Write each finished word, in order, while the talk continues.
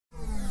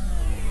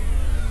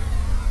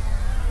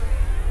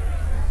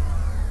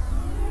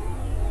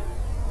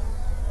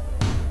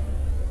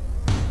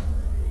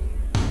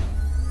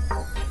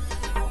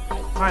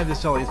Hi, this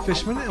is Elliot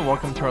Fishman, and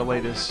welcome to our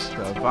latest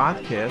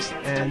vodcast.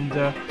 And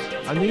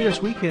on New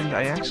Year's weekend,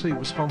 I actually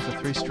was home for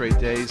 3 straight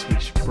days,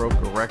 which broke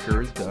a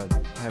record.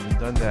 I haven't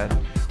done that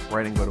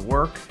where I didn't go to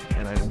work,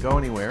 and I didn't go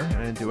anywhere, and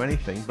I didn't do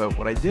anything. But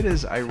what I did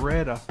is I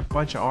read a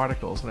bunch of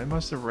articles, and I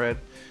must have read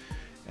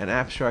and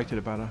abstracted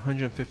about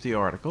 150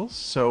 articles.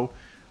 So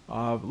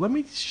let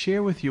me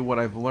share with you what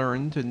I've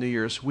learned on New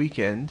Year's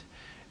weekend.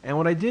 And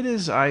what I did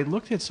is I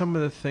looked at some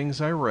of the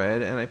things I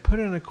read and I put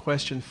it in a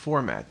question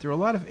format. There are a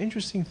lot of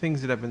interesting things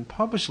that have been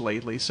published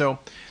lately, so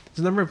there's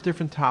a number of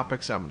different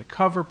topics I'm going to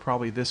cover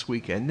probably this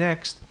week and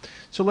next.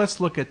 So let's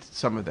look at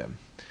some of them.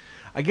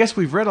 I guess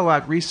we've read a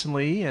lot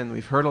recently and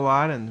we've heard a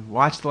lot and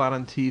watched a lot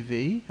on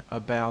TV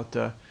about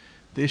the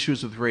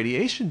issues with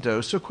radiation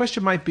dose. So a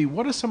question might be,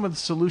 what are some of the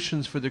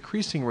solutions for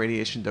decreasing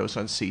radiation dose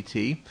on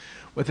CT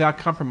without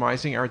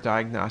compromising our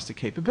diagnostic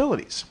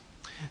capabilities?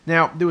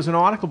 Now, there was an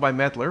article by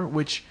Medler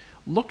which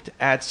looked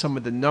at some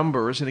of the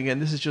numbers, and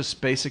again, this is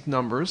just basic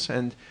numbers,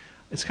 and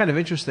it's kind of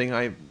interesting.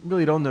 I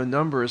really don't know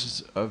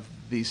numbers of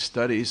these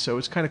studies, so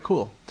it's kind of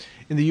cool.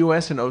 In the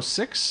U.S. in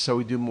 '06, so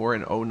we do more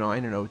in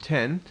 '09 and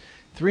 '10,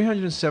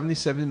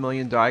 377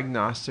 million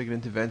diagnostic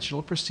and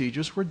interventional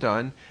procedures were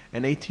done,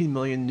 and 18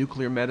 million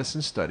nuclear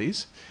medicine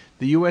studies.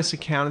 The U.S.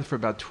 accounted for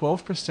about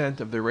 12%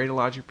 of the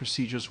radiologic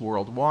procedures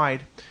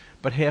worldwide,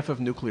 but half of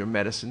nuclear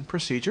medicine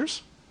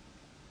procedures.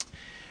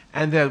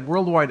 And the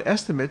worldwide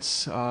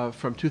estimates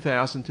from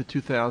 2000 to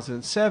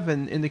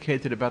 2007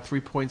 indicated about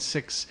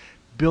 3.6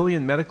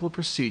 billion medical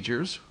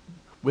procedures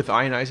with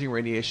ionizing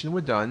radiation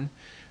were done,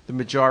 the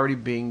majority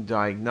being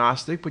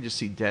diagnostic, but you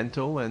see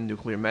dental and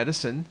nuclear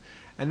medicine,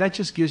 and that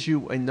just gives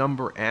you a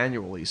number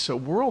annually. So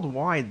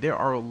worldwide, there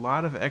are a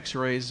lot of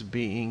x-rays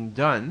being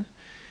done.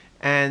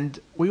 And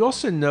we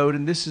also note,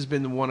 and this has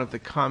been one of the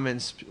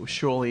comments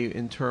surely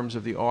in terms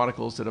of the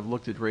articles that have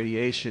looked at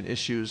radiation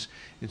issues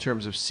in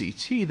terms of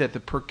CT, that the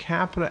per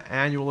capita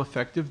annual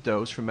effective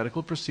dose for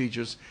medical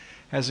procedures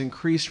has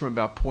increased from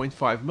about 0.5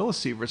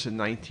 millisieverts in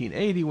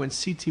 1980 when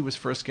CT was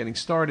first getting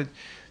started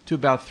to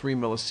about 3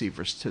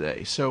 millisieverts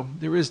today. So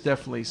there is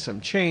definitely some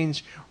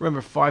change.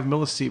 Remember, 5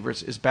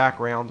 millisieverts is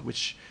background,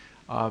 which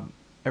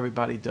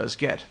everybody does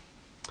get.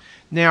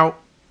 Now,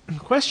 the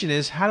question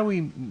is, how do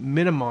we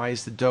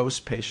minimize the dose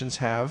patients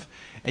have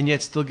and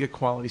yet still get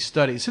quality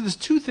studies? So there's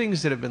 2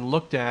 things that have been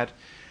looked at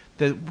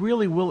that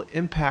really will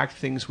impact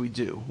things we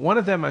do. One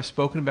of them I've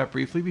spoken about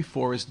briefly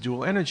before is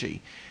dual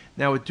energy.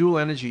 Now what dual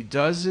energy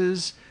does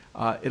is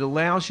it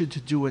allows you to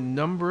do a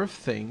number of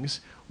things.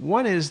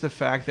 One is the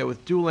fact that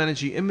with dual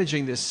energy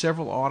imaging, there's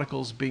several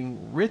articles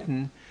being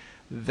written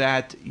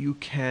that you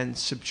can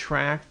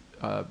subtract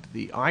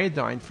the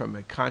iodine from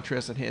a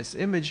contrast enhanced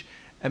image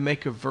and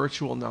make a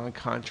virtual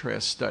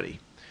non-contrast study.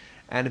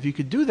 And if you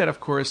could do that, of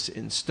course,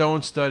 in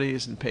stone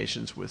studies, in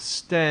patients with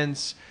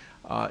stents,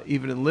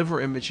 even in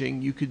liver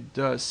imaging, you could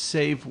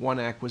save one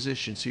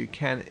acquisition, so you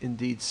can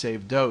indeed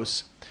save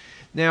dose.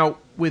 Now,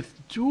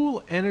 with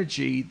dual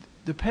energy,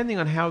 depending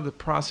on how the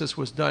process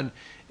was done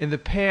in the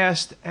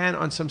past and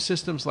on some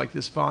systems like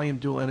this volume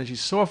dual energy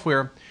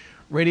software,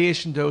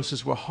 radiation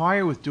doses were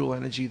higher with dual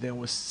energy than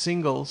with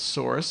single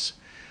source.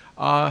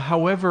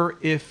 However,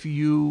 if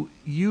you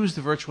use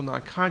the virtual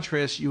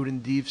non-contrast, you would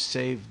indeed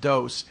save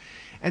dose.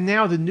 And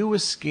now the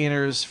newest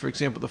scanners, for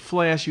example, the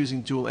flash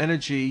using dual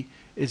energy,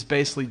 is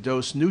basically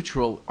dose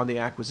neutral on the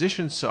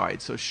acquisition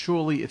side. So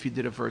surely if you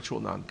did a virtual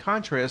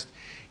non-contrast,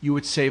 you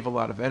would save a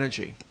lot of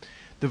energy.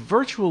 The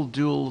virtual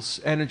dual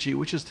energy,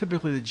 which is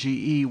typically the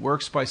GE,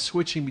 works by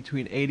switching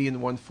between 80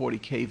 and 140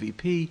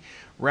 kVp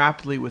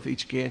rapidly with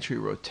each gantry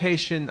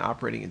rotation,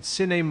 operating in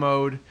cine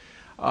mode.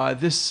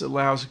 This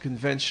allows a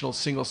conventional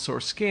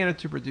single-source scanner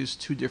to produce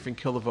 2 different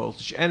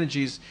kilovoltage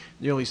energies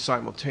nearly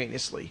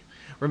simultaneously.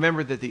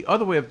 Remember that the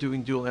other way of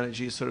doing dual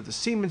energy is sort of the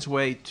Siemens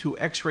way: 2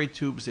 X-ray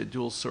tubes, they're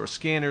dual-source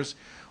scanners,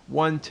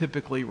 one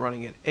typically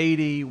running at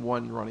 80,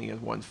 one running at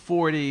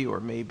 140,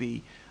 or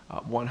maybe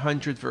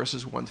 100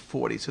 versus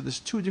 140. So there's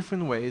 2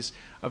 different ways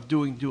of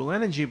doing dual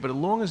energy, but as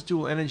long as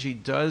dual energy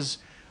does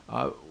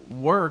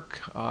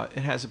work,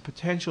 it has a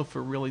potential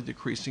for really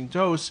decreasing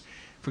dose.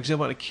 For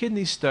example, in a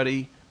kidney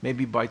study,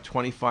 maybe by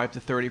 25 to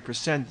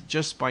 30%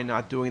 just by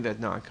not doing that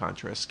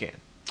non-contrast scan.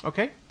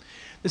 Okay?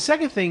 The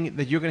second thing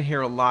that you're going to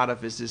hear a lot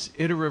of is this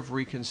iterative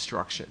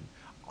reconstruction,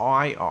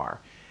 IR.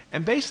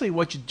 And basically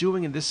what you're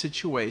doing in this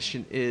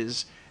situation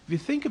is, if you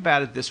think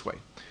about it this way,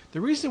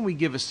 the reason we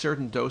give a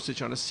certain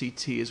dosage on a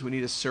CT is we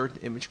need a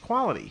certain image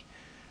quality.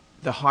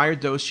 The higher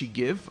dose you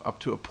give, up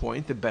to a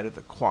point, the better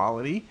the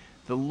quality.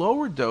 The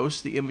lower dose,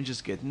 the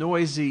images get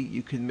noisy,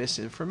 you can miss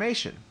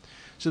information.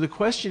 So the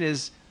question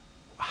is,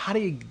 how do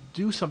you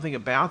do something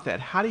about that?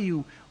 How do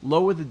you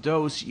lower the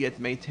dose yet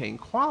maintain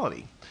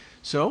quality?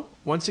 So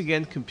once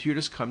again,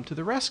 computers come to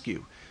the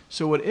rescue.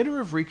 So what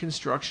iterative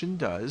reconstruction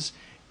does,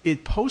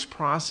 it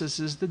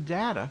post-processes the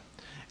data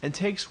and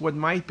takes what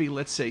might be,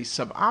 let's say,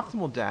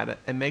 suboptimal data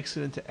and makes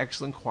it into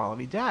excellent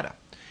quality data.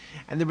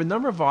 And there are a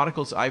number of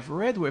articles I've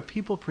read where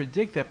people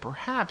predict that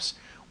perhaps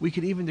we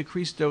could even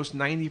decrease dose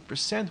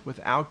 90%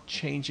 without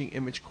changing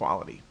image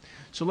quality.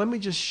 So let me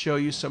just show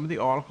you some of the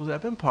articles that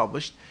have been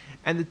published.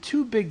 And the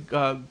two big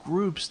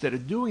groups that are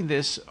doing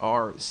this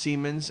are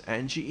Siemens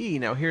and GE.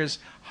 Now here's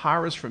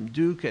Harris from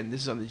Duke, and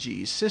this is on the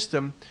GE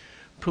system.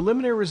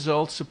 Preliminary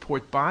results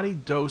support body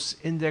dose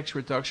index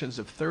reductions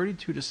of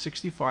 32 to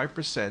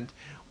 65%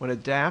 when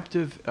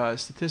adaptive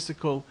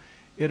statistical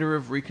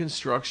iterative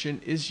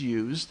reconstruction is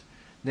used.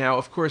 Now,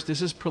 of course,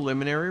 this is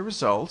preliminary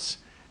results.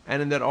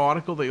 And in that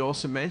article, they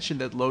also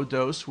mentioned that low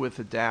dose with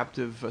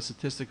adaptive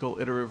statistical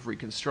iterative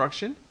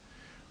reconstruction,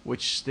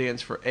 which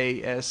stands for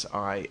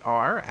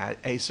ASIR,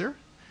 ACER,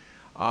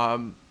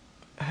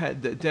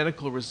 had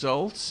identical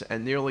results,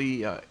 and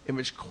nearly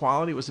image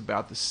quality was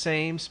about the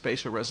same.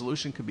 Spatial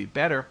resolution could be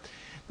better.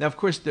 Now, of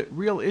course, the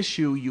real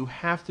issue you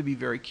have to be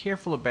very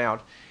careful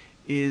about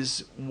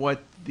is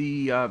what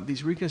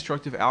these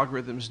reconstructive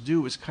algorithms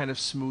do is kind of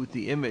smooth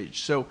the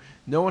image. So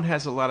no one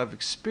has a lot of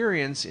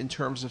experience in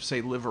terms of,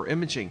 say, liver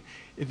imaging.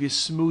 If you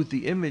smooth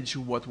the image,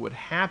 what would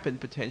happen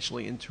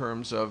potentially in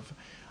terms of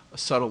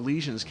subtle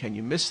lesions? Can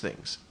you miss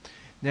things?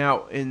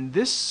 Now, in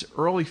this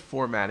early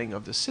formatting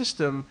of the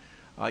system,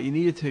 you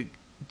needed to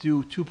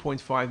do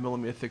 2.5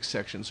 millimeter thick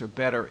sections or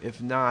better.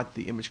 If not,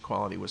 the image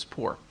quality was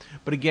poor.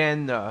 But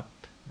again,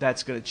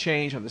 that's going to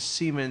change. On the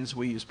Siemens,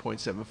 we use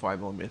 0.75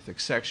 millimeter thick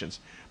sections.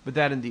 But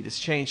that indeed is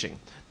changing.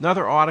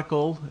 Another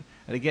article,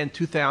 and again,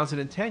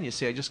 2010, you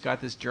see I just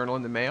got this journal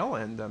in the mail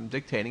and I'm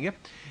dictating it.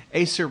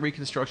 ACER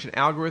reconstruction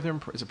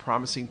algorithm is a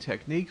promising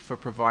technique for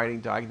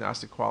providing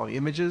diagnostic quality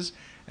images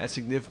at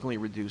significantly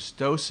reduced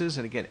doses.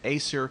 And again,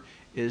 ACER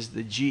is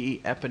the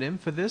GE eponym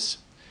for this.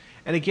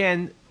 And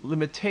again,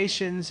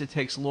 limitations, it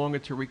takes longer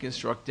to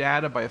reconstruct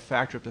data by a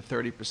factor up to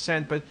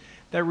 30%, but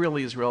that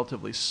really is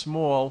relatively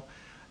small.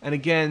 And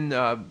again,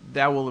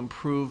 that will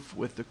improve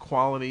with the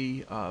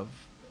quality of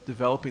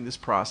developing this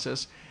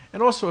process.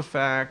 And also a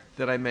fact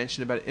that I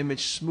mentioned about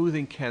image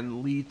smoothing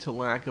can lead to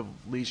lack of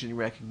lesion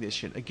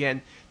recognition.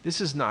 Again, this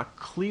is not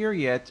clear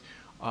yet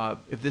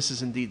if this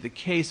is indeed the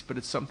case, but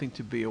it's something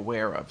to be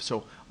aware of.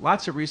 So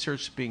lots of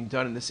research being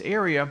done in this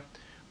area,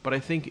 but I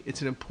think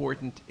it's an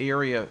important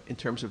area in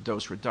terms of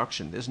dose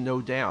reduction. There's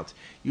no doubt.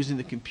 Using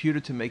the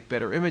computer to make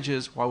better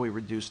images while we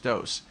reduce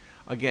dose.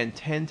 Again,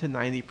 10 to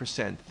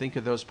 90%. Think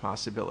of those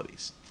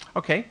possibilities.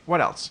 Okay,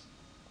 what else?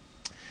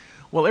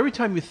 Well, every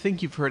time you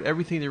think you've heard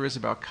everything there is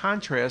about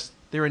contrast,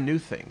 there are new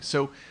things.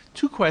 So,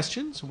 two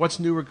questions. What's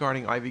new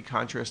regarding IV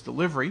contrast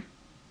delivery?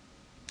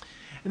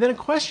 And then a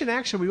question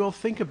actually we all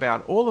think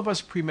about. All of us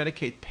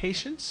pre-medicate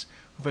patients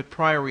who've had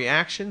prior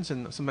reactions,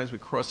 and sometimes we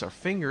cross our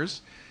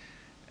fingers.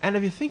 And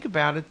if you think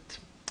about it,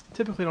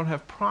 typically don't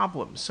have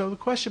problems. So the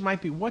question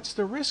might be, what's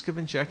the risk of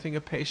injecting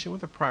a patient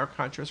with a prior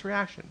contrast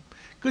reaction?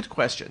 Good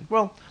question.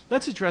 Well,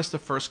 let's address the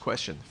first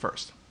question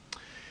first.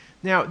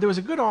 Now, there was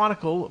a good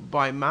article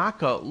by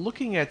Maka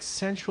looking at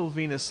central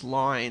venous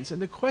lines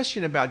and the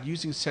question about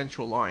using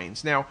central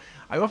lines. Now,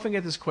 I often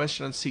get this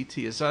question on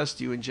CT as us,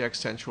 do you inject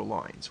central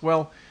lines?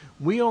 Well,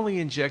 we only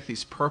inject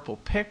these purple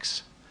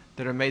picks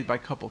that are made by a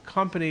couple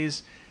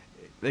companies.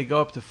 They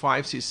go up to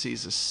 5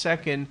 cc's a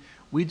second.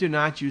 We do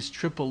not use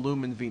triple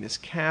lumen venous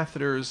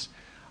catheters.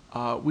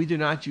 We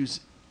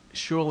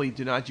surely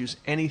do not use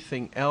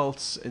anything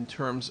else in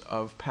terms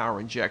of power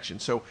injection.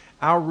 So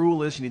our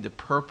rule is you need the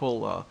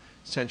purple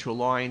central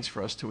lines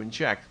for us to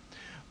inject.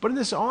 But in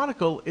this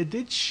article, it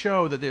did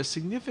show that there's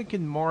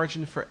significant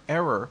margin for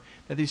error,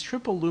 that these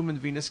triple lumen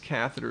venous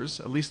catheters,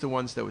 at least the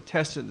ones that were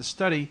tested in the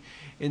study,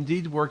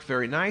 indeed worked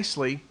very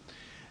nicely.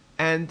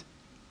 And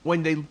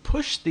when they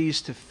pushed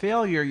these to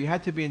failure, you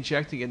had to be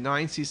injecting at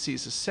 9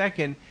 cc's a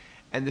second,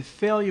 and the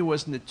failure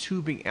was in the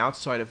tubing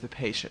outside of the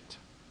patient.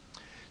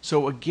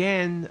 So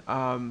again,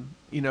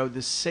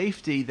 the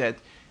safety that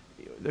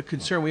the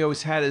concern we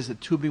always had is the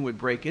tubing would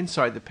break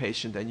inside the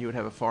patient and you would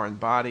have a foreign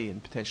body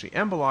and potentially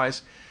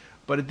embolize.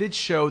 But it did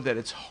show that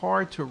it's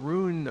hard to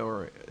ruin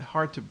or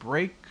hard to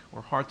break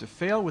or hard to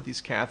fail with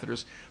these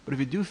catheters. But if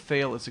you do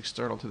fail, it's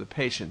external to the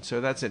patient.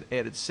 So that's an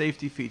added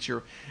safety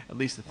feature, at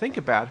least to think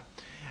about.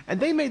 And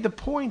they made the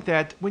point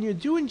that when you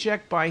do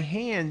inject by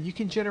hand, you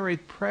can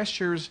generate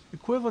pressures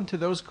equivalent to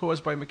those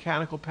caused by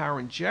mechanical power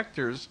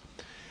injectors,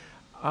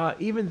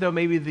 even though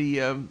maybe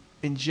the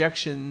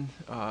injection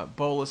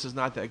bolus is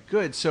not that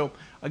good. So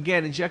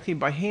again, injecting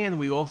by hand,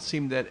 we all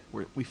seem that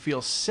we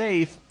feel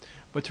safe,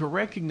 but to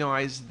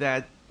recognize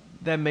that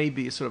that may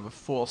be sort of a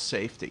false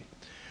safety.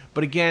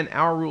 But again,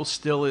 our rule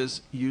still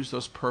is use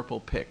those purple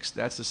picks.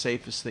 That's the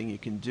safest thing you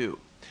can do.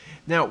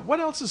 Now, what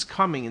else is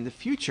coming in the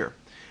future?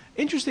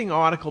 Interesting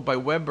article by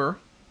Weber,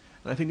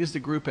 and I think this is the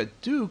group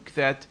at Duke,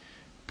 that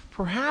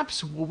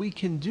perhaps what we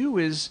can do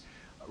is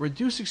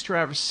reduce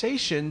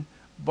extravasation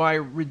by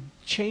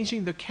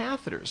changing the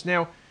catheters.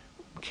 Now,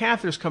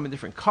 catheters come in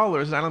different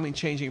colors, and I don't mean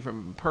changing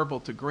from purple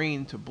to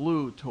green to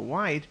blue to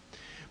white,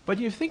 but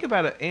you think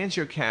about an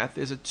angiocath,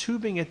 there's a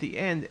tubing at the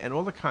end, and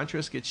all the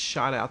contrast gets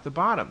shot out the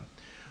bottom.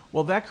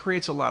 Well, that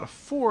creates a lot of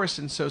force,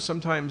 and so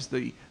sometimes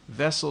the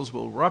vessels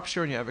will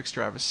rupture and you have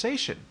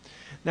extravasation.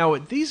 Now,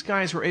 what these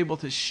guys were able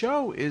to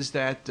show is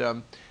that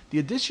the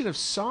addition of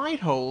side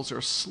holes or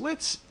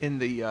slits in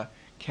the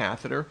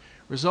catheter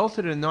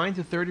resulted in a 9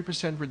 to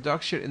 30%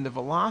 reduction in the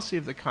velocity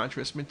of the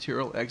contrast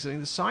material exiting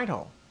the side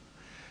hole.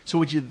 So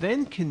what you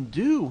then can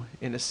do,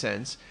 in a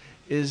sense,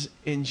 is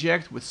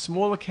inject with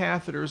smaller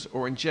catheters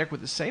or inject with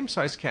the same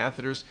size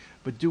catheters,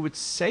 but do it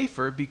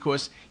safer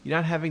because you're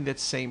not having that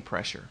same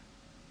pressure.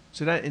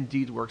 So that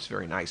indeed works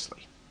very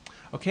nicely.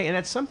 Okay, and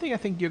that's something I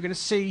think you're going to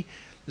see.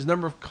 There's a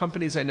number of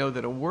companies I know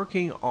that are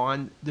working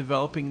on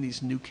developing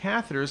these new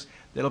catheters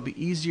that'll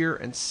be easier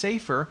and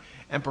safer,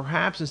 and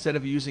perhaps instead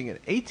of using an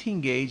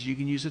 18 gauge, you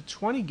can use a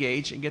 20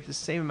 gauge and get the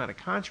same amount of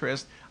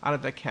contrast out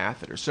of that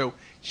catheter. So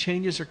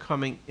changes are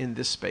coming in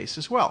this space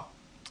as well.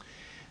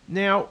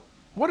 Now,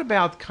 what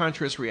about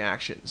contrast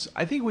reactions?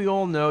 I think we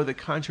all know that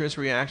contrast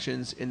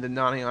reactions in the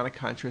non-ionic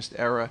contrast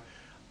era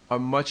are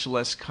much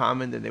less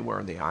common than they were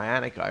in the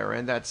ionic era,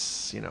 and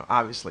that's,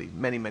 obviously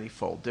many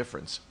fold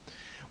difference.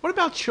 What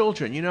about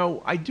children?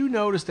 I do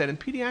notice that in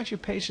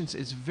pediatric patients,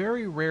 it's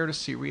very rare to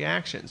see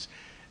reactions.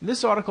 And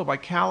this article by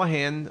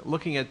Callahan,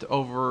 looking at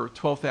over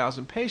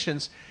 12,000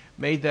 patients,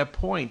 made that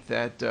point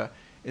that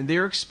in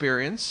their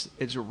experience,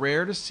 it's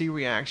rare to see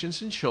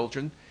reactions in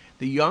children.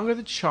 The younger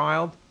the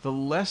child, the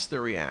less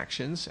the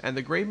reactions, and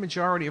the great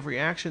majority of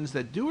reactions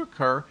that do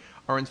occur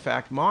are in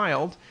fact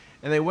mild.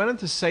 And they went on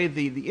to say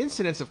the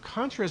incidence of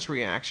contrast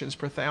reactions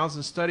per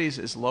 1,000 studies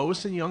is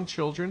lowest in young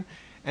children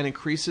and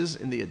increases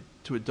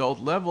to adult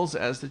levels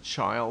as the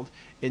child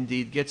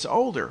indeed gets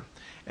older.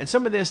 And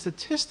some of their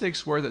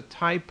statistics were that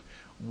type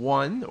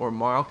 1 or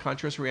mild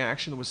contrast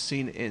reaction was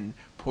seen in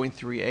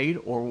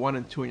 0.38 or 1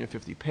 in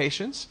 250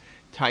 patients.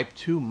 Type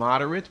 2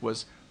 moderate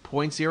was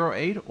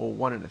 0.08 or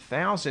 1 in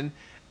 1,000,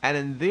 and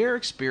in their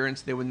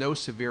experience there were no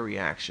severe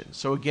reactions.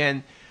 So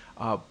again,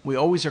 we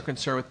always are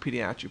concerned with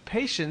pediatric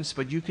patients,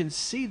 but you can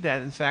see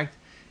that in fact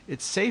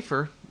it's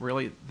safer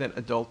really than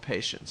adult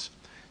patients.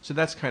 So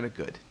that's kind of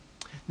good.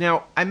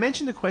 Now, I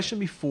mentioned the question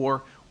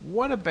before,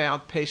 what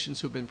about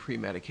patients who've been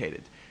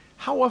pre-medicated?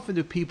 How often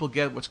do people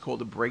get what's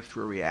called a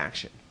breakthrough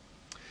reaction?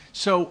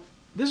 So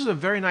this is a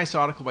very nice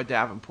article by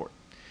Davenport.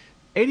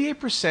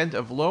 88%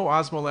 of low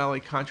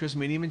osmolality contrast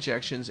medium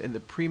injections in the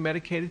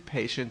pre-medicated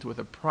patient with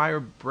a prior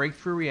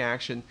breakthrough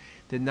reaction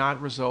did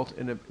not result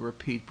in a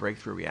repeat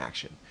breakthrough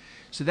reaction.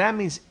 So that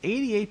means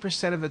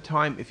 88% of the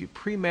time, if you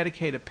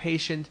pre-medicate a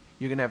patient,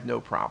 you're going to have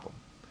no problem.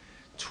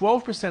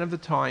 12% of the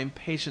time,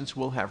 patients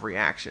will have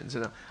reactions,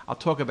 and I'll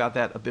talk about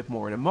that a bit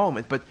more in a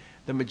moment, but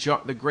the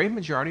great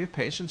majority of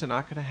patients are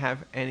not going to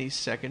have any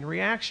second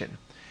reaction.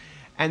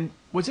 And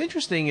what's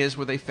interesting is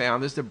what they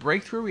found is the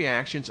breakthrough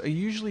reactions are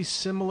usually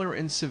similar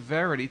in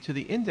severity to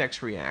the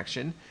index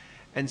reaction,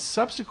 and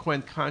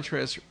subsequent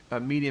contrast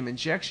medium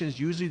injections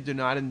usually do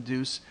not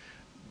induce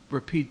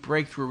repeat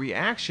breakthrough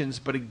reactions,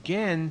 but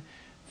again,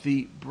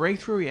 the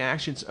breakthrough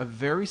reactions are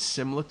very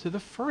similar to the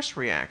first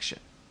reaction.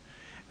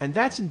 And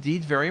that's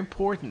indeed very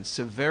important.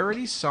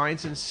 Severity,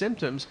 signs, and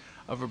symptoms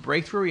of a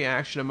breakthrough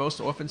reaction are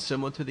most often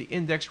similar to the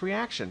index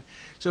reaction.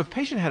 So if a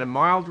patient had a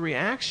mild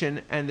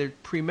reaction and they're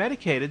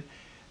pre-medicated,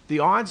 the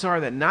odds are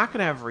they're not going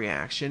to have a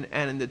reaction,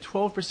 and in the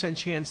 12%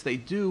 chance they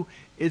do,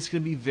 it's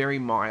going to be very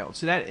mild.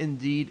 So that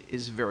indeed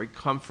is very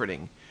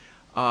comforting.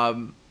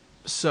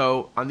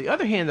 So on the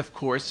other hand, of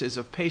course, is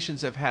if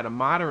patients have had a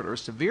moderate or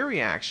severe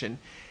reaction,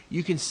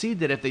 you can see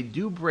that if they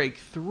do break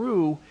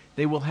through,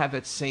 they will have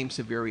that same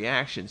severe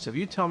reaction. So if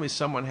you tell me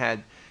someone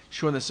had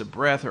shortness of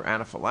breath or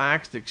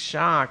anaphylactic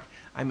shock,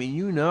 I mean,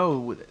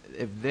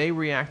 if they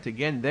react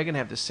again, they're going to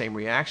have the same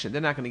reaction.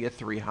 They're not going to get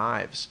 3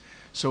 hives.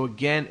 So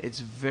again, it's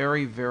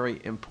very, very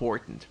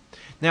important.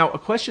 Now, a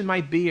question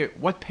might be,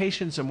 what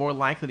patients are more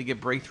likely to get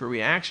breakthrough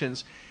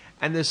reactions?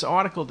 And this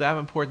article,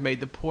 Davenport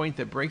made the point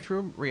that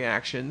breakthrough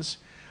reactions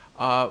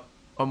are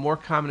more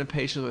common in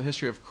patients with a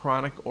history of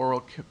chronic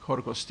oral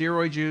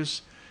corticosteroid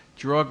use,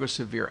 drug or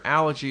severe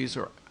allergies,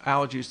 or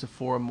allergies to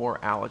 4 or more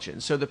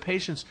allergens. So the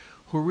patients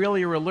who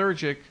really are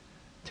allergic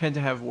tend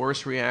to have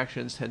worse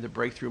reactions, tend to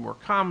break through more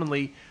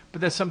commonly, but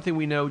that's something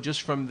we know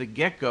just from the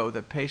get-go,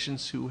 that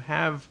patients who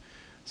have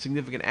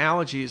significant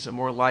allergies are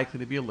more likely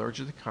to be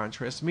allergic to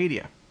contrast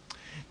media.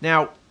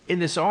 Now, in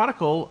this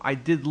article, I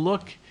did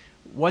look,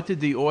 what did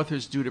the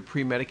authors do to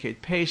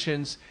pre-medicate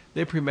patients?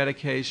 Their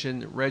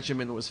pre-medication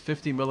regimen was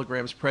 50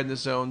 milligrams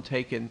prednisone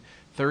taken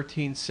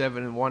 13,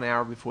 7, and 1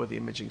 hour before the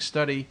imaging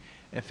study,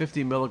 and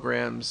 50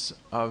 milligrams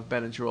of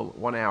Benadryl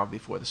 1 hour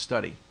before the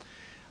study.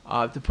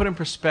 To put in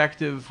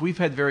perspective, we've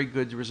had very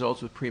good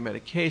results with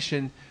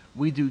pre-medication.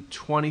 We do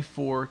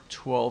 24,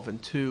 12,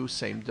 and 2,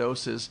 same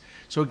doses.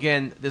 So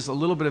again, there's a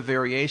little bit of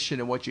variation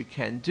in what you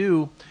can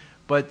do,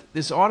 but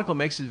this article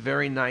makes it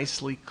very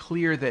nicely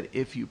clear that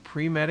if you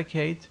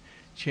pre-medicate,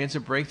 chance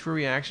of breakthrough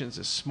reactions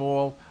is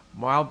small.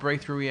 Mild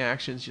breakthrough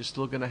reactions, you're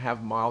still going to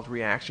have mild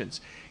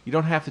reactions. You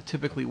don't have to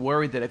typically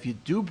worry that if you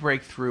do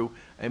break through,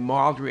 a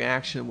mild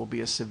reaction will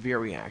be a severe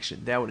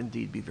reaction. That would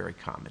indeed be very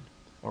common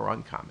or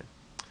uncommon.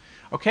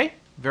 Okay,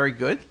 very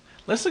good.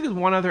 Let's look at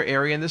one other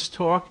area in this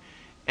talk.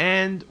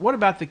 And what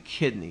about the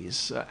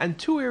kidneys? And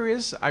 2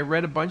 areas I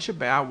read a bunch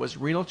about was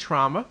renal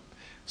trauma,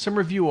 some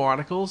review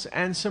articles,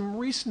 and some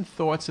recent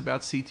thoughts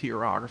about CT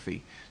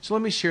urography. So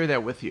let me share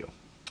that with you.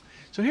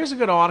 So here's a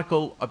good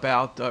article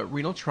about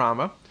renal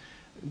trauma.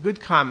 Good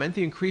comment.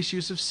 The increased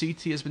use of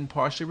CT has been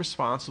partially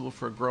responsible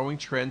for a growing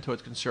trend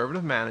towards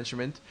conservative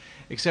management,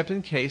 except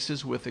in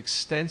cases with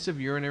extensive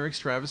urinary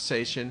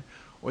extravasation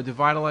or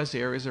devitalized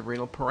areas of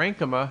renal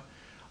parenchyma,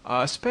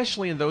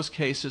 especially in those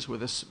cases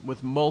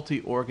with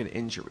multi-organ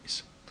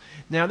injuries.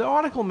 Now, the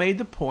article made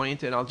the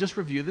point, and I'll just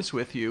review this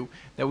with you,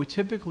 that we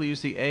typically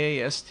use the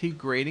AAST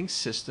grading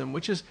system,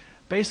 which is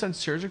based on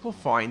surgical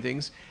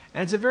findings,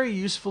 and it's a very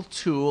useful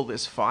tool.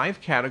 There's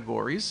 5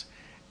 categories,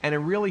 and it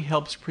really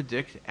helps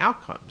predict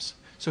outcomes.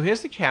 So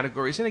here's the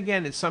categories, and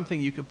again, it's something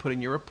you can put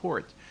in your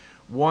report.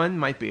 1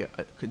 might be a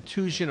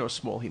contusion or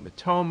small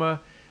hematoma.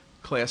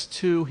 Class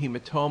 2,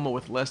 hematoma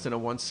with less than a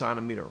 1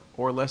 centimeter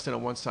or less than a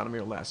 1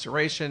 centimeter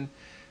laceration.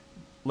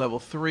 Level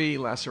 3,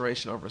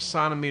 laceration over a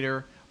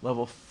centimeter.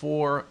 Level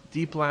 4,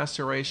 deep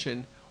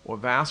laceration or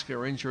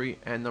vascular injury.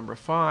 And number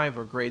 5,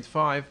 or grade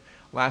 5,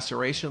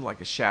 laceration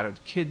like a shattered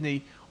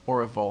kidney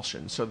or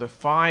avulsion. So the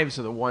 5s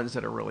are the ones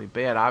that are really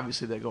bad.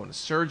 Obviously, they go into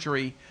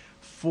surgery.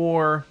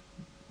 4,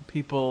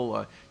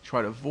 people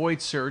try to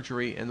avoid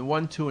surgery. And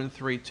 1, 2, and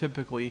 3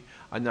 typically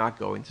are not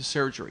going to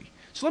surgery.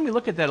 So let me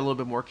look at that a little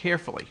bit more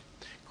carefully.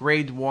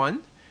 Grade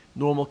 1,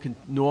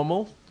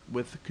 normal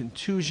with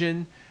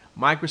contusion,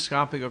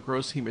 microscopic or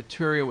gross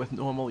hematuria with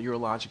normal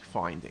urologic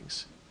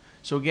findings.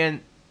 So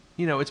again,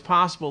 it's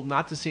possible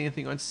not to see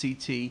anything on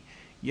CT,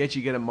 yet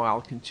you get a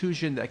mild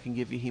contusion that can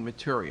give you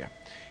hematuria.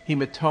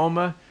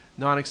 Hematoma,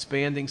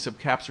 non-expanding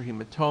subcapsular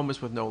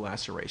hematomas with no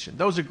laceration.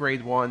 Those are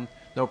grade 1,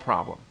 no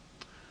problem.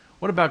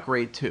 What about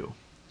grade 2?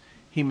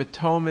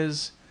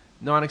 Hematomas,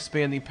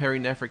 non-expanding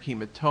perinephric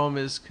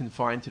hematomas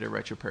confined to the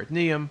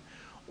retroperitoneum,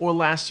 or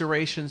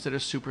lacerations that are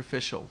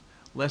superficial,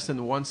 less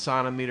than 1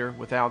 centimeter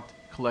without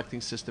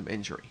collecting system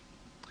injury.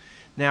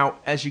 Now,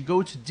 as you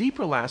go to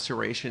deeper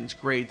lacerations,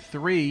 grade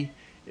 3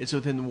 is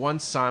within 1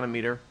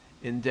 centimeter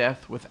in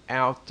depth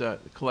without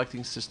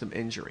collecting system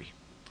injury.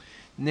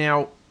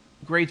 Now,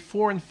 grade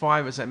 4 and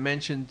 5, as I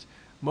mentioned,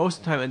 most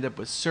of the time end up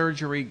with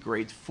surgery.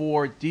 Grade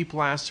 4, deep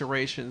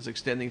lacerations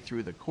extending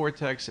through the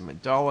cortex and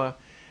medulla,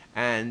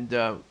 and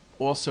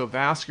also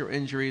vascular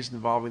injuries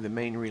involving the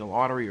main renal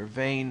artery or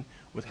vein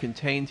with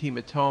contained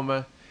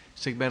hematoma,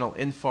 segmental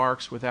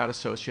infarcts without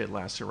associated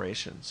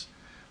lacerations.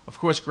 Of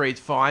course, grade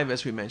 5,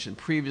 as we mentioned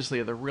previously,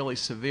 are the really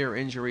severe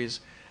injuries,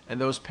 and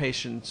those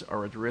patients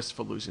are at risk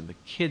for losing the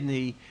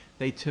kidney.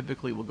 They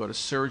typically will go to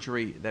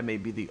surgery. That may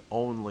be the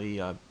only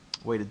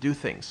way to do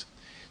things.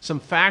 Some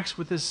facts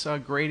with this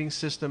grading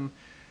system: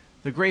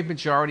 the great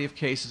majority of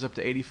cases, up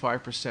to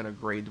 85%, are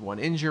grade 1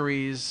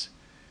 injuries.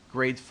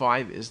 Grade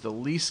 5 is the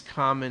least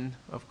common,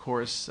 of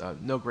course,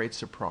 no great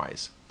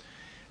surprise.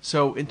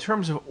 So in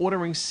terms of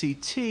ordering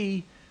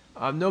CT,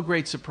 no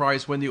great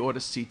surprise when you order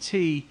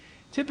CT.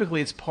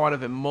 Typically it's part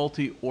of a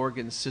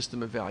multi-organ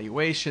system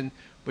evaluation,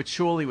 but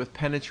surely with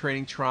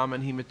penetrating trauma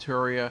and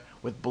hematuria,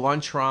 with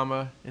blunt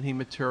trauma and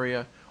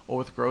hematuria, or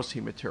with gross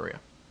hematuria.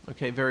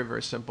 Okay, very,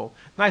 very simple.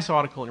 Nice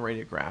article in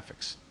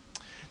Radiographics.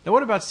 Now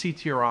what about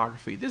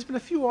CT-urography? There's been a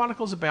few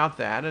articles about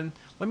that, and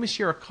let me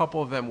share a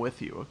couple of them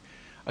with you.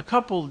 A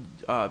couple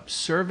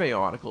survey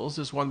articles.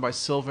 There's one by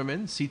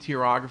Silverman.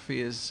 CT-urography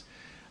is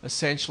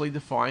essentially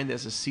defined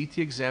as a CT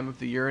exam of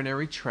the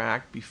urinary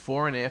tract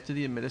before and after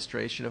the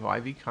administration of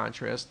IV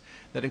contrast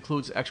that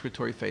includes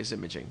excretory phase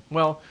imaging.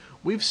 Well,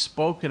 we've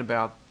spoken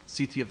about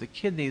CT of the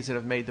kidneys and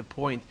have made the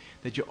point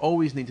that you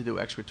always need to do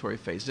excretory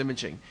phase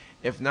imaging.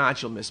 If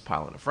not, you'll miss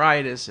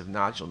pyelonephritis. If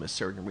not, you'll miss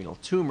certain renal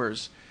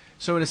tumors.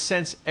 So in a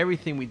sense,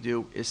 everything we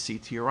do is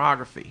CT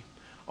urography.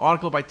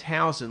 Article by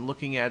Townsend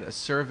looking at a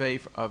survey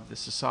of the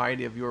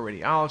Society of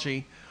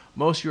Uroradiology.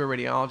 Most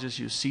uroradiologists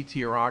use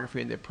CT urography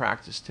in their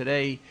practice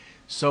today,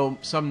 so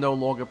some no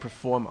longer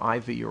perform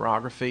IV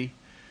urography.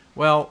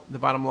 Well, the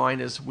bottom line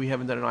is we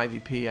haven't done an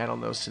IVP, I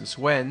don't know since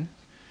when.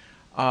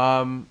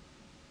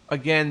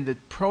 Again, the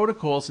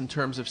protocols in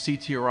terms of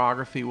CT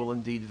urography will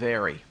indeed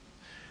vary.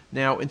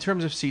 Now, in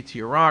terms of CT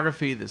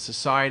urography, the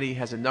Society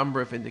has a number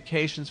of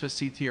indications for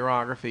CT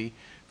urography,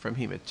 from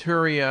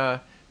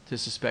hematuria to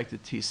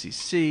suspected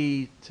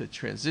TCC to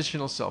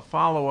transitional cell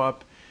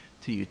follow-up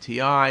to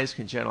UTIs,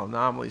 congenital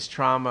anomalies,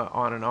 trauma,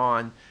 on and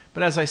on.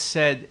 But as I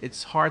said,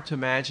 it's hard to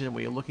imagine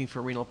when you're looking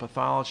for renal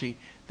pathology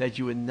that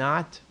you would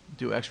not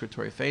do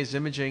excretory phase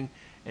imaging,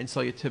 and so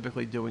you're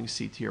typically doing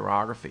CT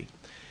urography.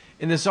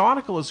 In this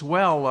article as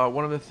well,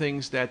 one of the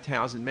things that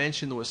Townsend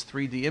mentioned was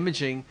 3D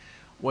imaging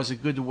was a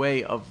good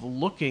way of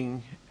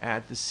looking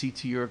at the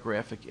CT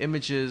urographic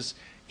images,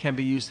 can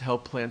be used to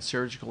help plan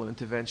surgical and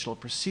interventional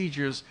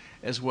procedures,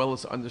 as well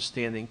as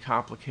understanding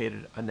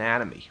complicated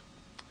anatomy.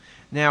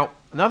 Now,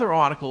 another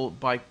article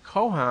by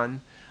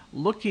Cohan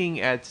looking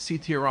at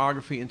CT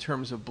urography in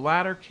terms of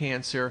bladder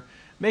cancer,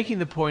 making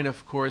the point,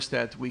 of course,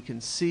 that we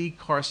can see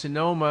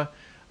carcinoma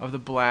of the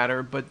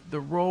bladder, but the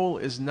role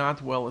is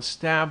not well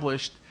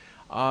established.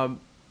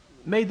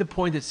 Made the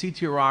point that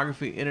CT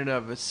urography in and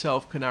of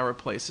itself cannot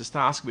replace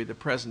cystoscopy at the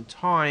present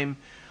time,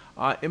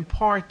 in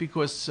part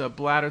because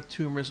bladder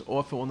tumors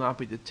often will not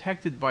be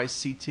detected by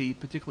CT,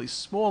 particularly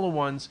smaller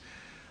ones.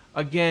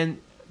 Again,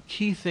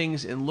 key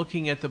things in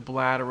looking at the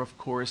bladder, of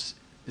course,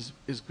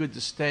 is good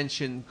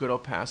distension, good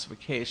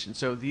opacification.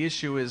 So the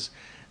issue is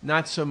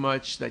not so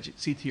much that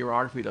CT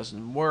urography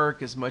doesn't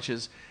work as much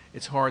as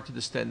it's hard to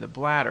distend the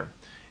bladder.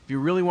 If you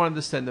really want to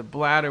distend the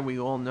bladder, we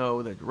all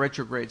know that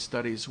retrograde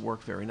studies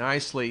work very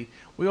nicely.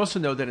 We also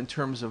know that in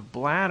terms of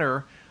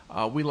bladder,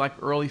 we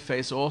like early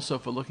phase also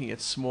for looking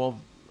at small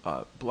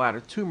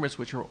bladder tumors,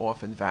 which are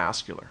often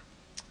vascular.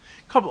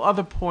 A couple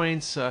other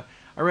points. I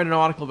read an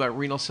article about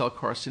renal cell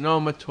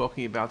carcinoma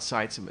talking about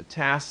sites of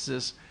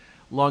metastasis,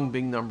 lung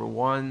being number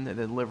one, and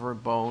then liver,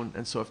 bone,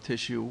 and soft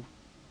tissue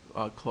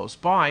close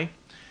by.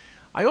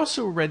 I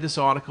also read this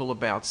article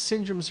about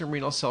syndromes in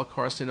renal cell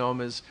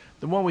carcinomas.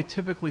 The one we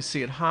typically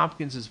see at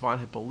Hopkins is von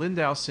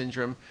Hippel-Lindau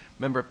syndrome.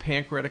 Remember,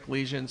 pancreatic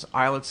lesions,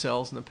 islet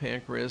cells in the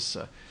pancreas,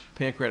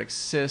 pancreatic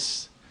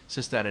cysts,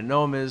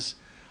 cystadenomas.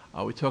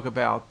 We talk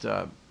about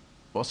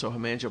also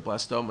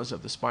hemangioblastomas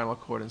of the spinal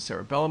cord and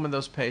cerebellum in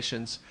those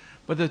patients.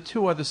 But there are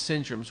two other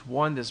syndromes.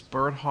 One is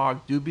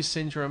Birt-Hogg-Dubé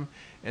syndrome,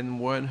 and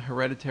one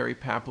hereditary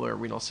papillary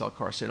renal cell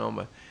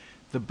carcinoma.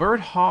 The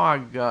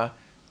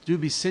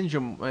Birt-Hogg-Dubé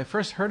syndrome, when I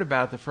first heard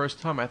about it the first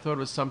time, I thought it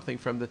was something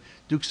from the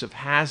Dukes of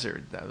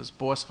Hazzard. That was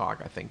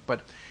Boss-Hogg, I think.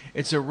 But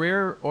it's a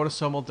rare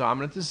autosomal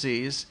dominant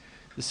disease.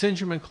 The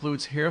syndrome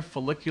includes hair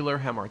follicular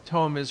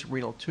hamartomas,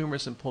 renal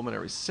tumors, and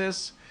pulmonary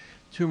cysts.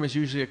 Tumors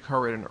usually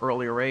occur at an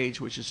earlier age,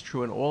 which is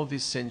true in all of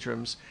these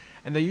syndromes.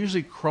 And they're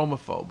usually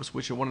chromophobes,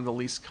 which are one of the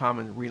least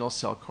common renal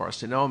cell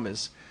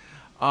carcinomas.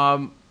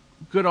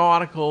 Good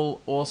article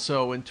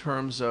also in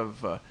terms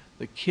of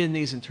the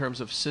kidneys, in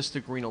terms of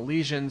cystic renal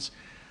lesions.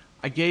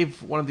 I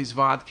gave one of these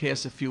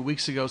vodcasts a few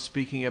weeks ago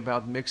speaking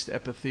about mixed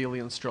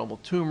epithelial and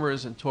stromal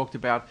tumors and talked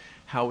about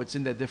how it's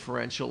in the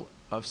differential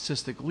of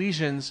cystic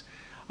lesions.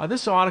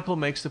 This article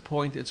makes the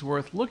point it's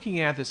worth looking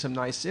at. There's some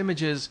nice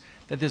images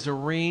that there's a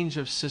range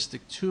of cystic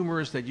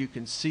tumors that you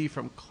can see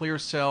from clear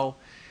cell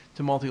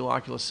to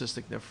multilocular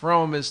cystic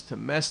nephromas, to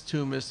MES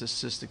tumors, to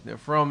cystic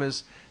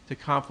nephromas, to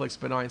complex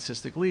benign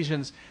cystic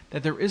lesions,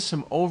 that there is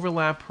some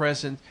overlap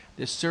present.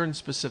 There's certain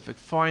specific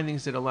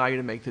findings that allow you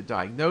to make the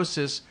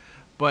diagnosis,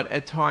 but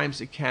at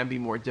times it can be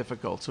more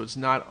difficult, so it's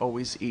not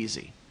always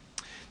easy.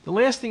 The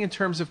last thing in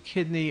terms of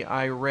kidney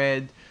I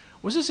read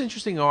was this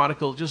interesting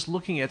article just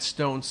looking at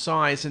stone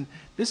size, and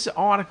this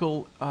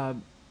article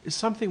is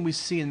something we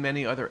see in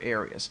many other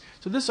areas.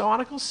 So this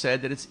article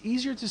said that it's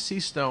easier to see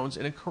stones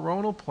in a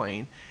coronal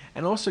plane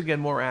and also get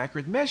more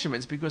accurate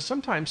measurements because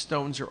sometimes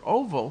stones are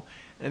oval,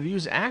 and if you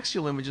use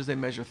axial images, they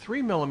measure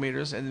 3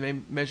 millimeters and they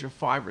measure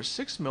 5 or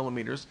 6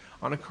 millimeters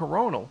on a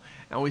coronal.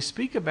 And we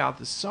speak about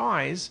the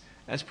size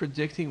as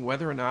predicting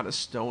whether or not a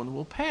stone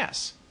will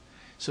pass.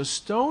 So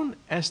stone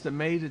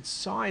estimated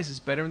size is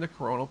better in the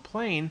coronal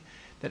plane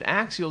that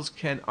axials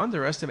can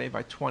underestimate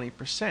by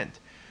 20%.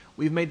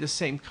 We've made the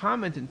same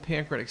comment in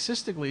pancreatic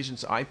cystic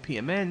lesions,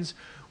 IPMNs,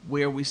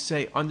 where we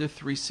say under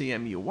 3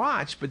 cm you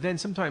watch, but then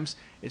sometimes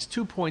it's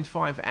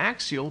 2.5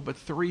 axial, but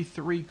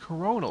 3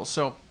 coronal.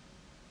 So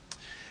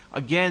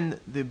again,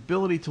 the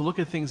ability to look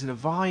at things in a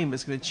volume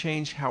is going to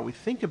change how we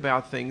think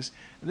about things.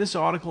 And this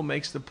article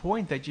makes the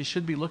point that you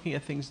should be looking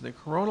at things in the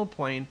coronal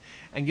plane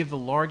and give the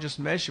largest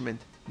measurement,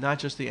 not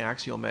just the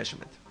axial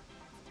measurement.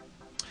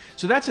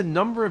 So that's a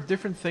number of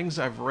different things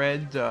I've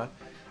read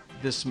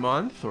this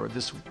month or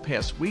this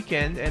past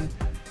weekend, and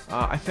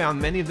I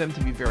found many of them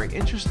to be very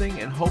interesting,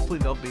 and hopefully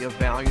they'll be of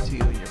value to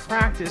you in your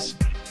practice.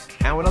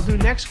 And what I'll do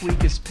next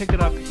week is pick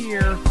it up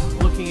here,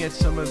 looking at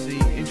some of the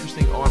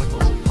interesting articles